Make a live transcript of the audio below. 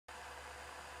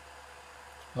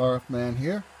RF Man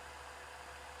here.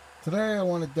 Today I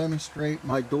want to demonstrate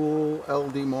my dual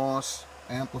LDMOS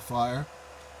amplifier.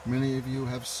 Many of you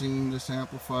have seen this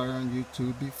amplifier on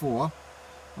YouTube before.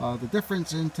 The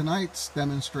difference in tonight's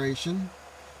demonstration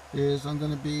is I'm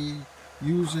going to be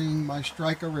using my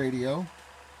Striker radio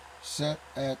set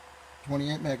at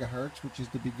 28 megahertz, which is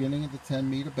the beginning of the 10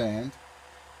 meter band,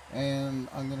 and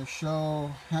I'm going to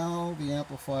show how the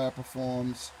amplifier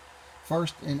performs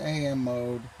first in AM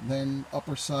mode, then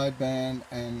upper sideband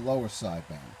and lower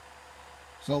sideband.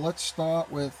 So let's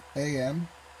start with AM.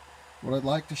 What I'd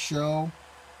like to show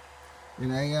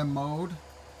in AM mode,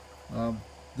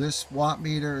 this watt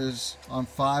meter is on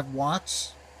 5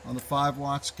 watts on the 5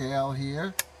 watt scale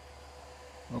here.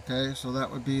 Okay, so that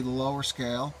would be the lower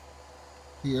scale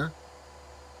here.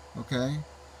 Okay,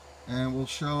 and we'll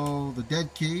show the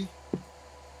dead key.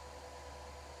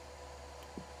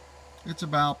 It's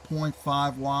about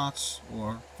 0.5 watts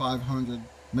or 500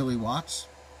 milliwatts.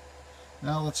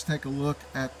 Now let's take a look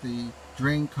at the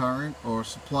drain current or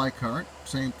supply current,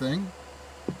 same thing.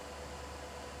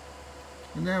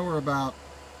 And there we're about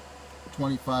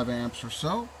 25 amps or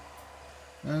so.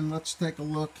 And let's take a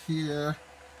look here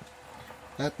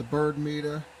at the bird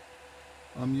meter.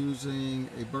 I'm using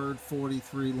a bird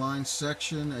 43 line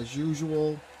section as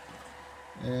usual,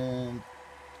 and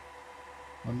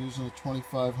I'm using a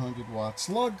 2500 watt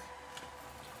slug.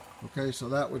 Okay, so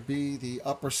that would be the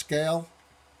upper scale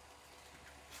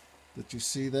that you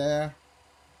see there.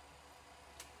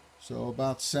 So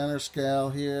about center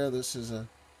scale here, this is a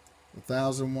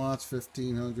 1000 watts,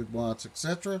 1500 watts,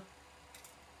 etc.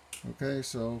 Okay,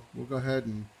 so we'll go ahead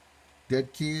and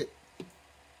dead key it.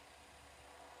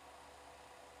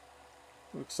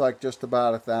 Looks like just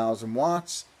about 1000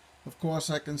 watts. Of course,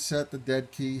 I can set the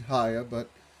dead key higher, but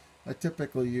I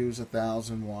typically use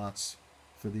 1000 watts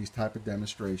for these type of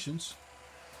demonstrations.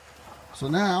 So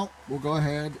now we'll go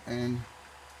ahead and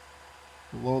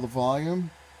lower the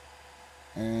volume,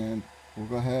 and we'll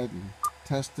go ahead and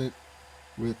test it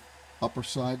with upper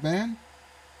sideband.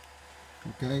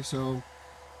 Okay, so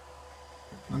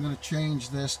I'm going to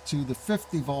change this to the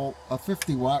 50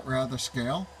 watt rather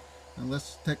scale, and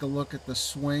let's take a look at the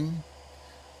swing.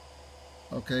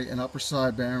 Okay, in upper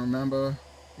sideband, remember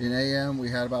in AM we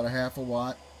had about a half a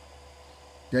watt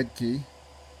dead key.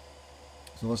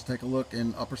 So let's take a look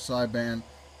in upper sideband,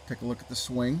 take a look at the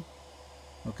swing.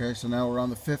 Okay, so now we're on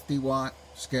the 50 watt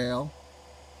scale.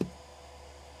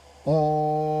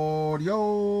 Audio,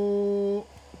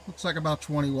 looks like about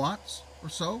 20 watts or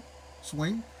so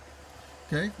swing.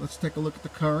 Okay, let's take a look at the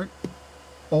current.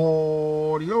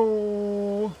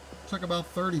 Audio, looks like about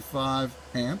 35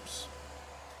 amps.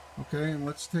 Okay, and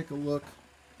let's take a look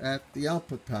at the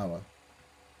output power.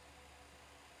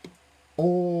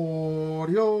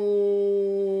 Audio,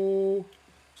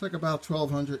 looks like about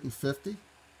 1250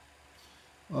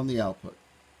 on the output.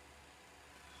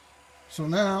 So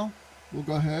now we'll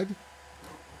go ahead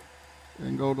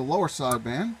and go to lower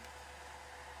sideband.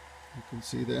 You can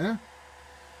see there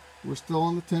we're still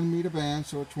on the 10 meter band,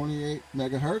 so at 28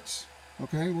 megahertz.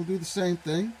 Okay, we'll do the same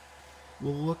thing.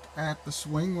 We'll look at the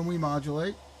swing when we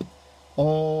modulate.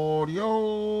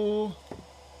 Audio,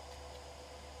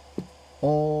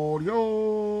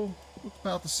 audio, looks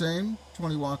about the same,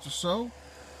 20 watts or so.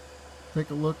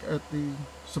 Take a look at the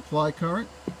supply current.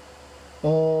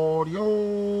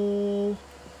 Audio,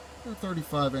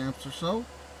 35 amps or so.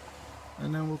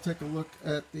 And then we'll take a look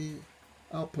at the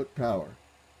output power.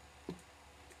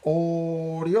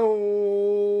 Audio,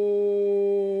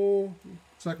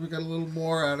 looks like we got a little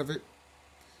more out of it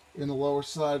in the lower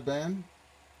sideband,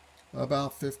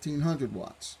 about 1500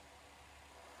 watts.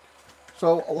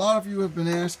 So a lot of you have been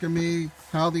asking me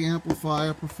how the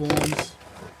amplifier performs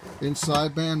in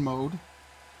sideband mode,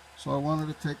 so I wanted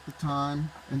to take the time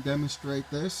and demonstrate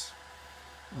this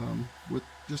with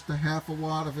just a half a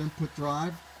watt of input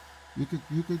drive. You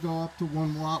could go up to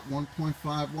 1 watt,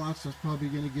 1.5 watts. That's probably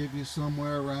going to give you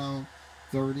somewhere around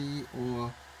 30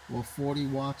 or 40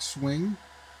 watt swing.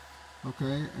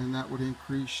 Okay, and that would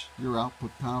increase your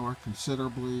output power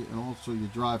considerably, and also your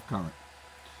drive current.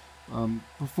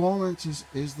 Performance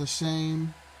is the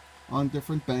same on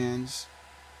different bands.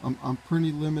 I'm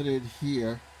pretty limited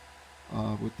here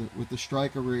with the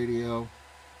Striker radio.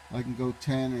 I can go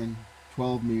 10 and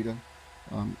 12 meter.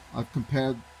 I've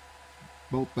compared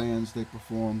both bands; they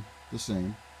perform the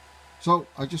same. So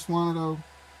I just wanted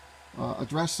to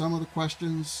address some of the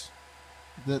questions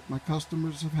that my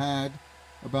customers have had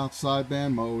about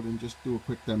sideband mode and just do a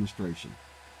quick demonstration.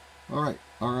 All right,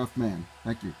 RF Man,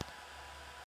 thank you.